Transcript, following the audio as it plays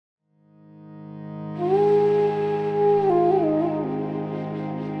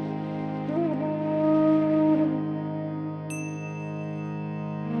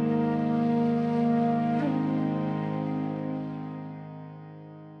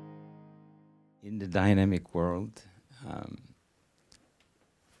in the dynamic world,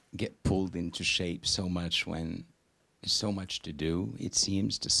 get pulled into shape so much when there's so much to do, it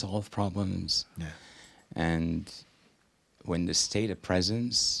seems, to solve problems. Yeah. And when the state of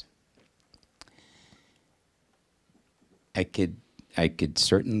presence, I could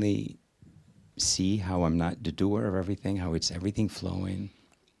certainly see how I'm not the doer of everything, how it's everything flowing.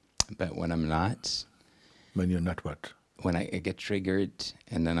 But when I'm not, When you're not what? when I get triggered,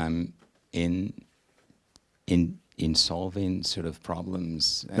 and then I'm in solving sort of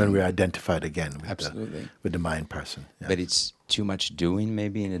problems. Then we're identified again with absolutely. The mind person. Yes. But it's too much doing,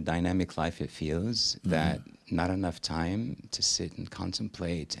 maybe in a dynamic life. It feels that not enough time to sit and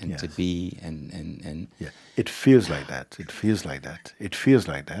contemplate and to be and yeah, it feels like that. It feels like that. It feels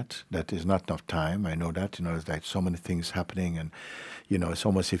like that. That is not enough time. I know that. There's like so many things happening, and it's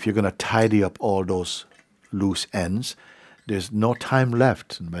almost if you're going to tidy up all those loose ends, there's no time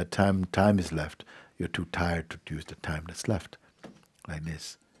left. And by the time time is left, you're too tired to use the time that's left, like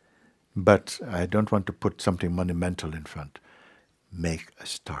this. But I don't want to put something monumental in front. Make a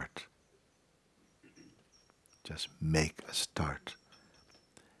start. Just make a start.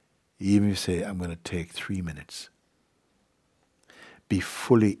 Even if you say, I'm going to take 3 minutes. Be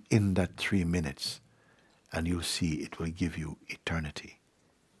fully in that 3 minutes, and you'll see it will give you eternity.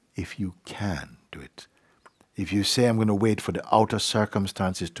 If you can do it. If you say, I'm going to wait for the outer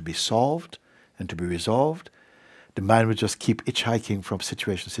circumstances to be solved and to be resolved, the mind will just keep hitchhiking from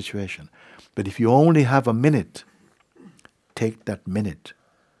situation to situation. But if you only have a minute, take that minute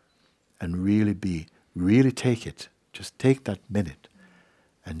and really take it. Just take that minute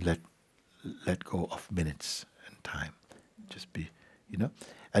and let go of minutes and time. Just be,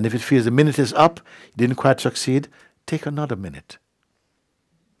 And if it feels the minute is up, you didn't quite succeed, take another minute.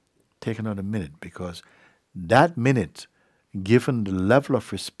 Take another minute, because that minute, given the level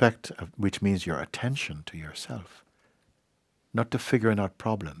of respect, which means your attention to yourself, not to figuring out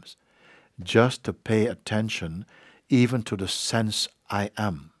problems, just to pay attention even to the sense I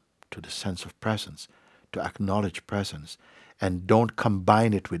am, to the sense of presence, to acknowledge presence, and don't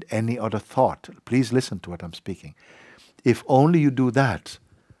combine it with any other thought. Please listen to what I'm speaking. If only you do that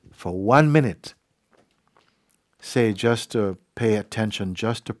for 1 minute, say just to pay attention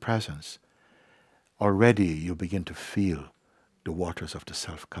just to presence, already you begin to feel the waters of the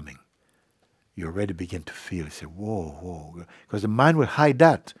self coming. You already begin to feel, you say, whoa, whoa. Because the mind will hide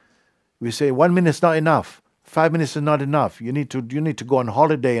that. We say 1 minute is not enough. 5 minutes is not enough. You need to go on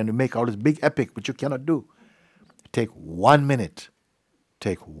holiday and make all this big epic, which you cannot do. Take 1 minute.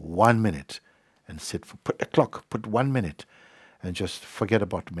 Take 1 minute and sit. Put the clock, put 1 minute, and just forget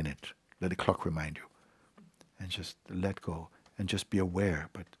about the minute. Let the clock remind you. And just let go and just be aware.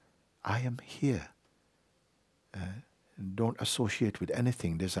 But I am here. Don't associate with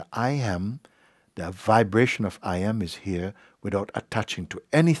anything. There's a I am. The vibration of I am is here without attaching to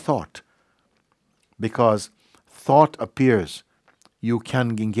any thought. Because thought appears. You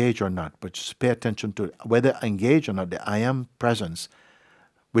can engage or not, but just pay attention to whether engage or not, the I am presence,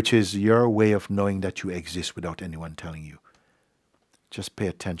 which is your way of knowing that you exist without anyone telling you. Just pay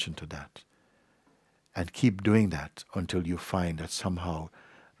attention to that. And keep doing that until you find that somehow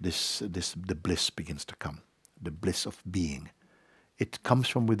the bliss begins to come. The bliss of being. It comes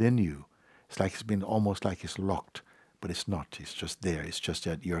from within you. It's like it's been almost like it's locked, but it's not. It's just there. It's just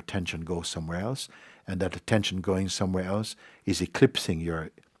that your attention goes somewhere else, and that attention going somewhere else is eclipsing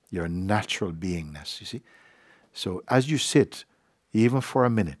your natural beingness, you see. So as you sit, even for a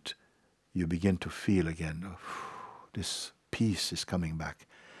minute, you begin to feel again, this peace is coming back.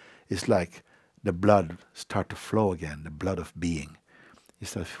 It's like the blood start to flow again, the blood of being. You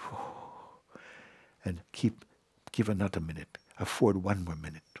start, and give another minute. Afford 1 more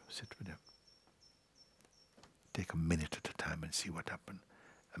minute to sit with them. Take a minute at a time and see what happens.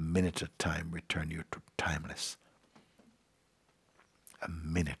 A minute at a time return you to timeless. A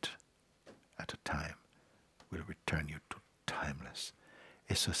minute at a time will return you to timeless.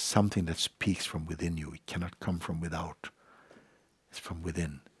 It's something that speaks from within you. It cannot come from without. It's from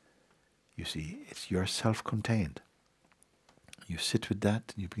within. You see, it's your self-contained. You sit with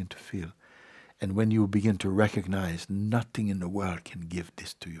that and you begin to feel. And when you begin to recognize nothing in the world can give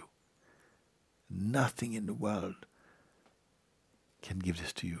this to you. Nothing in the world can give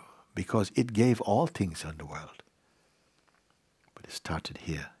this to you, because it gave all things in the world. But it started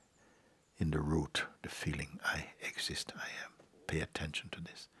here, in the root, the feeling, I exist, I am. Pay attention to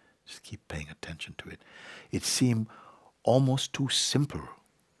this. Just keep paying attention to it. It seemed almost too simple.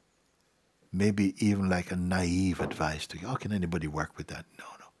 Maybe even like a naive advice to you. How can anybody work with that? No,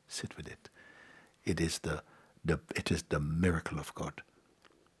 sit with it. It is the miracle of God.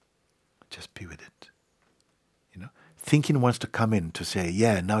 Just be with it. You know, thinking wants to come in to say,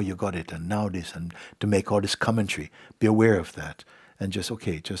 yeah, now you got it, and now this, and to make all this commentary. Be aware of that, and just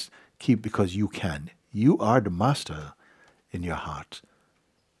just keep, because you can. You are the master in your heart.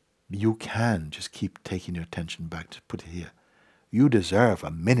 You can just keep taking your attention back to put it here. You deserve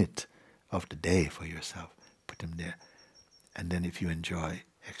a minute of the day for yourself. Put them there, and then if you enjoy,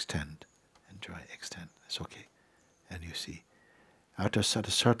 extend. Enjoy, extend. It's okay, and you see. At a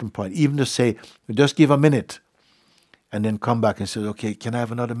certain point, even to say, just give a minute, and then come back and say, okay, can I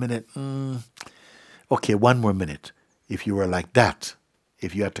have another minute? Okay, one more minute. If you were like that,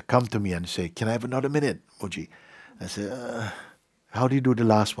 if you had to come to me and say, can I have another minute, Mooji? I say, how do you do the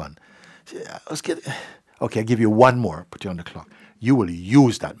last one? Say, okay, I'll give you one more, put you on the clock. You will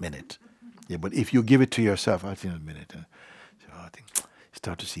use that minute. Yeah, but if you give it to yourself, I think a minute. So I think,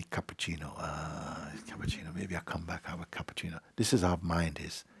 start to see cappuccino. Cappuccino, maybe I'll come back, have a cappuccino. This is how mind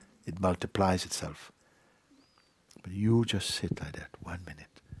is. It multiplies itself. But you just sit like that, 1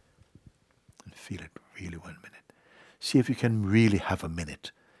 minute, and feel it really 1 minute. See if you can really have a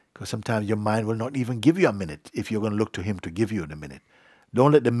minute. Because sometimes your mind will not even give you a minute if you're going to look to him to give you the minute.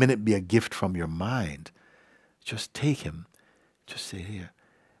 Don't let the minute be a gift from your mind. Just take him. Just say here.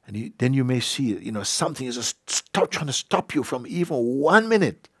 And then you may see, something is just trying to stop you from even 1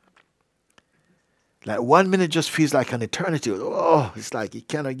 minute. Like 1 minute just feels like an eternity. Oh, it's like he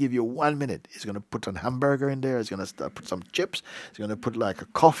cannot give you 1 minute. He's going to put a hamburger in there. He's going to put some chips. He's going to put like a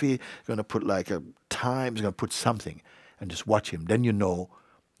coffee. He's going to put like a time. He's going to put something. And just watch him. Then you know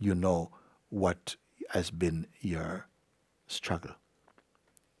what has been your struggle.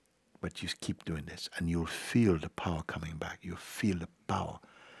 But you keep doing this. And you'll feel the power coming back. You'll feel the power.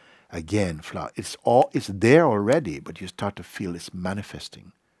 Again, it's there already, but you start to feel it's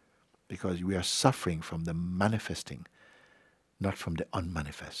manifesting. Because we are suffering from the manifesting, not from the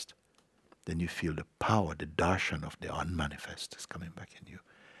unmanifest. Then you feel the power, the darshan of the unmanifest is coming back in you.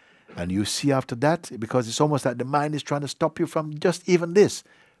 And you see after that, because it's almost like the mind is trying to stop you from just even this,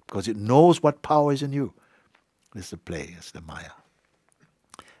 because it knows what power is in you. This is the play, it's the Maya.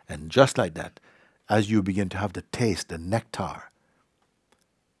 And just like that, as you begin to have the taste, the nectar,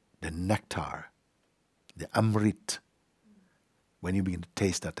 the amrit, when you begin to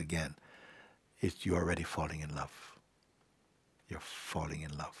taste that again, you're already falling in love. You're falling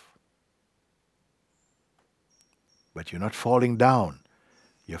in love. But you're not falling down.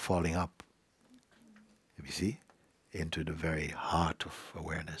 You're falling up. You see? Into the very heart of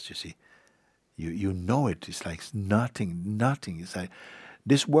awareness, you see. You know it. It's like nothing. It's like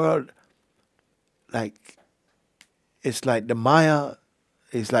this world, it's like the Maya,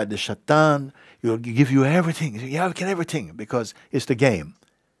 it's like the Shaitan. You'll give you everything. Yeah, we can everything, because it's the game.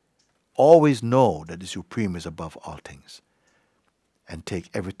 Always know that the Supreme is above all things. And take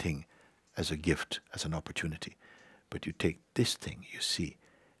everything as a gift, as an opportunity. But you take this thing, you see,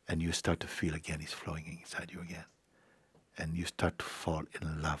 and you start to feel again it's flowing inside you again. And you start to fall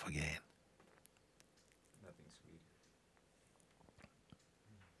in love again. Nothing sweeter.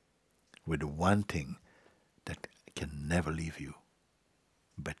 With the one thing that can never leave you,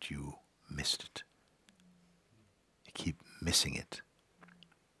 but you missed it. You keep missing it.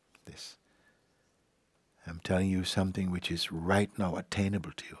 This. I'm telling you something which is right now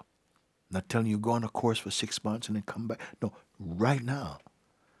attainable to you. I'm not telling you go on a course for 6 months and then come back. No, right now.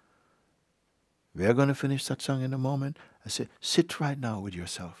 We are going to finish Satsang in a moment. I say, sit right now with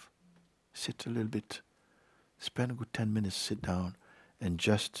yourself. Sit a little bit. Spend a good 10 minutes, sit down, and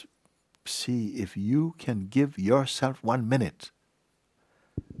just see if you can give yourself 1 minute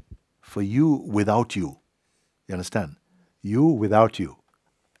for you without you. You understand? You without you.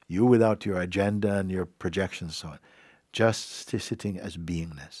 You without your agenda and your projections and so on. Just sitting as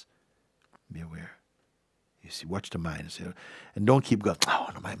beingness. Be aware. You see, watch the mind. And don't keep going, oh,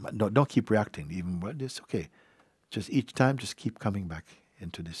 no, don't keep reacting. Even it's okay. Just each time, just keep coming back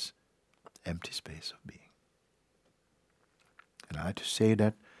into this empty space of being. And I had to say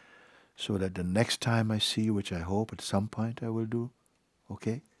that so that the next time I see you, which I hope at some point I will do,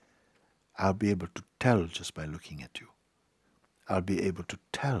 okay, I'll be able to tell just by looking at you. I'll be able to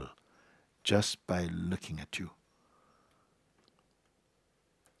tell just by looking at you.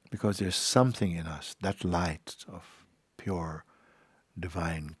 Because there's something in us, that light of pure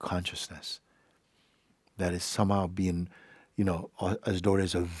divine consciousness, that is somehow being, as though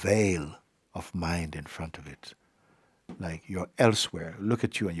there's a veil of mind in front of it. Like you're elsewhere. Look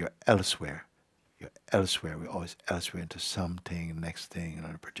at you and you're elsewhere. You're elsewhere. We're always elsewhere into something, next thing,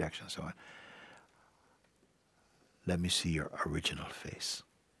 another projection, and so on. Let me see your original face.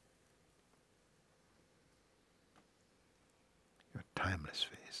 Your timeless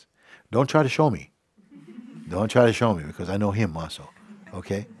face. Don't try to show me. Don't try to show me, because I know him also.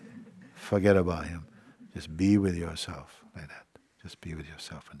 Okay? Forget about him. Just be with yourself like that. Just be with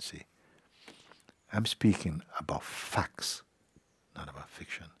yourself and see. I'm speaking about facts, not about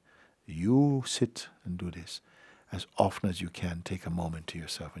fiction. You sit and do this as often as you can. Take a moment to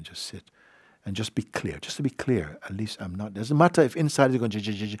yourself and just sit and just be clear. Just to be clear, at least I'm not. Doesn't matter if inside is going,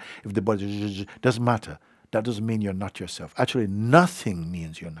 if the body, doesn't matter. That doesn't mean you're not yourself. Actually, nothing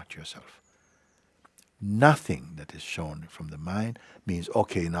means you're not yourself. Nothing that is shown from the mind means,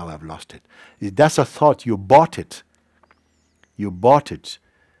 okay, now I've lost it. That's a thought. You bought it. You bought it.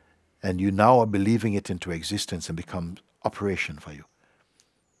 And you now are believing it into existence and becomes operation for you.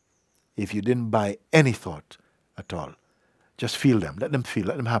 If you didn't buy any thought at all, just feel them. Let them feel.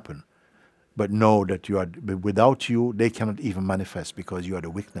 Let them happen. But know that you are, without you, they cannot even manifest, because you are the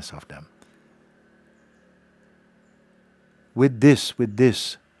witness of them. With this,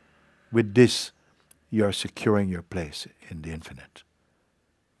 you are securing your place in the infinite.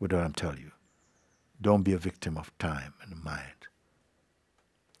 With what I'm telling you. Don't be a victim of time and the mind.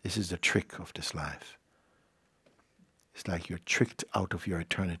 This is the trick of this life. It's like you're tricked out of your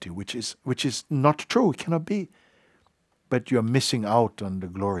eternity, which is not true. It cannot be. But you're missing out on the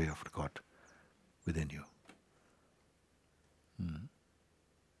glory of God within you.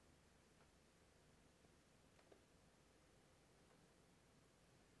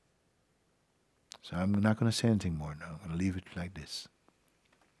 So I'm not going to say anything more now. I'm going to leave it like this.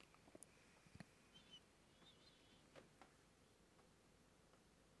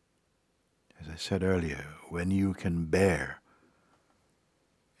 As I said earlier, when you can bear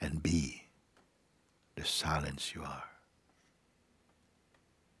and be the silence you are,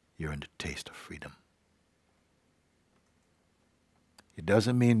 you're in the taste of freedom. It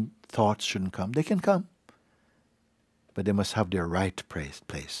doesn't mean thoughts shouldn't come. They can come. But they must have their right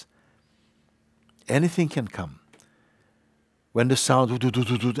place. Anything can come. When the sound, I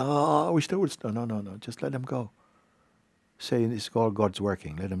wish there would, no. Just let them go. Say it's all God's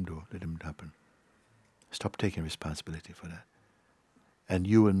working. Let him do. Let him happen. Stop taking responsibility for that. And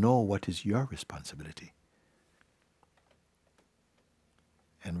you will know what is your responsibility.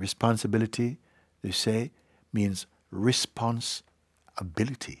 And responsibility, they say, means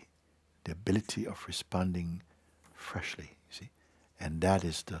responsibility. The ability of responding freshly, you see. And that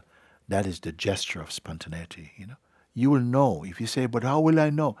is the gesture of spontaneity, you know. You will know. If you say, but how will I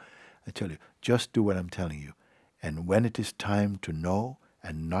know? I tell you, just do what I'm telling you. And when it is time to know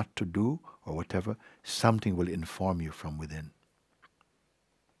and not to do, or whatever, something will inform you from within.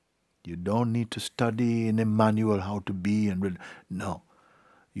 You don't need to study in a manual how to be and read. No.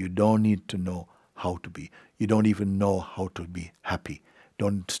 You don't need to know how to be. You don't even know how to be happy.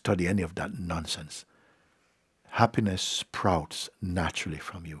 Don't study any of that nonsense. Happiness sprouts naturally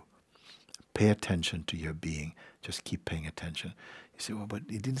from you. Pay attention to your being. Just keep paying attention. You say, well, but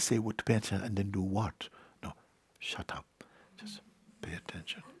he didn't say what to pay attention and then do what? No, shut up. Just pay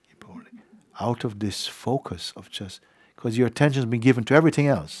attention. Keep holding. Out of this focus of just, because your attention has been given to everything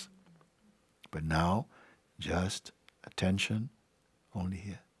else. But now, just attention only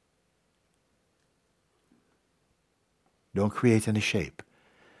here. Don't create any shape.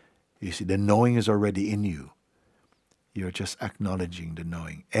 You see, the knowing is already in you. You're just acknowledging the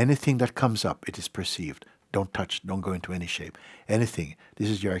knowing. Anything that comes up, it is perceived. Don't touch, don't go into any shape. Anything. This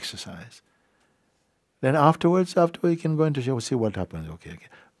is your exercise. Then afterwards you can go into shape, see what happens. Okay.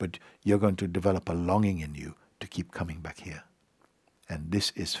 But you're going to develop a longing in you to keep coming back here. And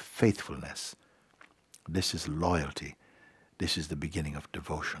this is faithfulness. This is loyalty. This is the beginning of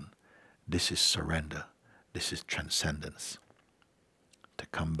devotion. This is surrender. This is transcendence. To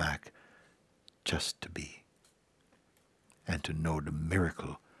come back just to be. And to know the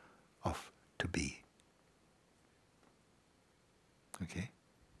miracle of to be. Okay?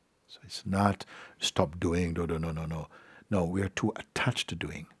 So it's not stop doing, no. No, we are too attached to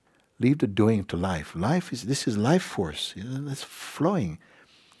doing. Leave the doing to life. This is life force. You know, it's flowing.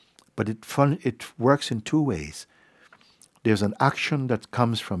 But it works in two ways. There's an action that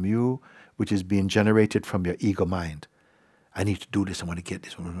comes from you, which is being generated from your ego mind. I need to do this, I want to get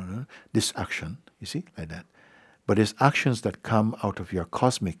this. This action, you see, like that. But there's actions that come out of your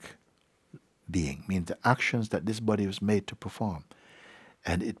cosmic being, means the actions that this body was made to perform.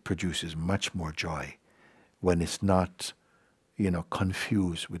 And it produces much more joy when it's not,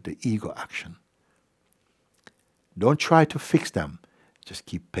 confused with the ego action. Don't try to fix them. Just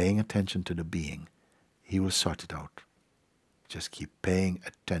keep paying attention to the being. He will sort it out. Just keep paying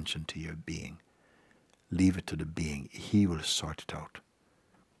attention to your being. Leave it to the being. He will sort it out.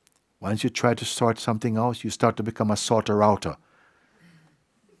 Once you try to sort something out, you start to become a sorter-outer.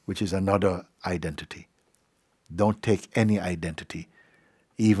 which is another identity. Don't take any identity.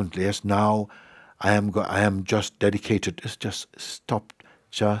 Even yes, now I am just dedicated. It's just stop.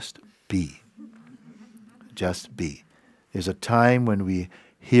 Just be. Just be. There's a time when we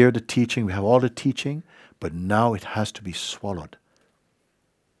hear the teaching, we have all the teaching, but now it has to be swallowed.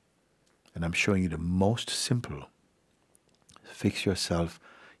 And I'm showing you the most simple. Fix yourself,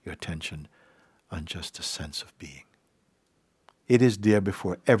 your attention on just the sense of being. It is there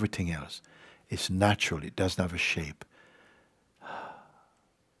before everything else. It's natural. It doesn't have a shape.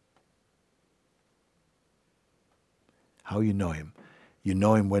 How you know him? You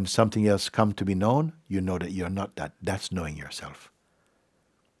know him when something else comes to be known. You know that you're not that. That's knowing yourself.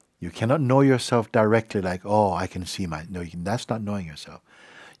 You cannot know yourself directly like, oh, I can see my... No, that's not knowing yourself.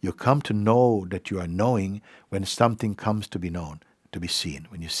 You come to know that you are knowing when something comes to be known, to be seen.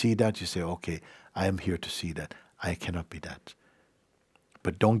 When you see that, you say, okay, I am here to see that. I cannot be that.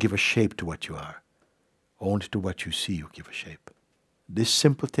 But don't give a shape to what you are. Only to what you see you give a shape. This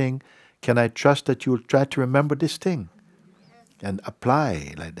simple thing, can I trust that you will try to remember this thing? And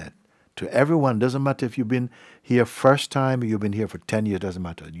apply like that to everyone. Doesn't matter if you've been here first time or you've been here for 10 years, doesn't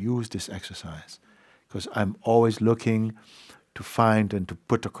matter. Use this exercise. Because I'm always looking to find and to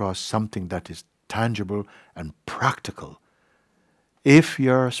put across something that is tangible and practical. If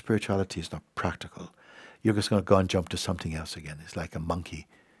your spirituality is not practical, you're just going to go and jump to something else again. It's like a monkey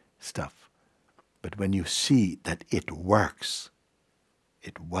stuff. But when you see that it works,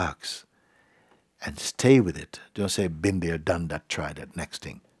 and stay with it. Don't say, been there, done that, try that, next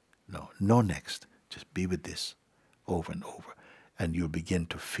thing. No next. Just be with this over and over. And you'll begin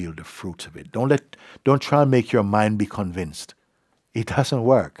to feel the fruits of it. Don't try and make your mind be convinced. It doesn't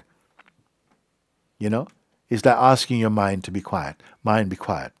work. You know? It's like asking your mind to be quiet. Mind, be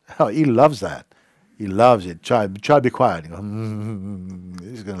quiet. Oh, he loves that. He loves it. Try be quiet. You go,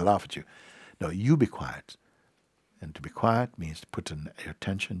 he's going to laugh at you. No, you be quiet. And to be quiet means to put your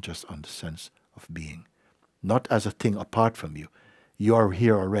attention just on the sense of being. Not as a thing apart from you. You are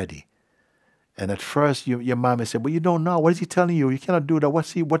here already. And at first your mind may say, well, you don't know. What is he telling you? You cannot do that.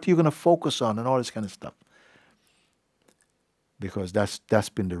 What are you going to focus on? And all this kind of stuff. Because that's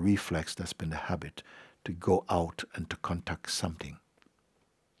been the reflex, that's been the habit to go out and to contact something.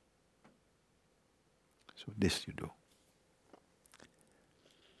 So this you do.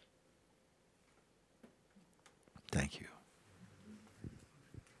 Thank you.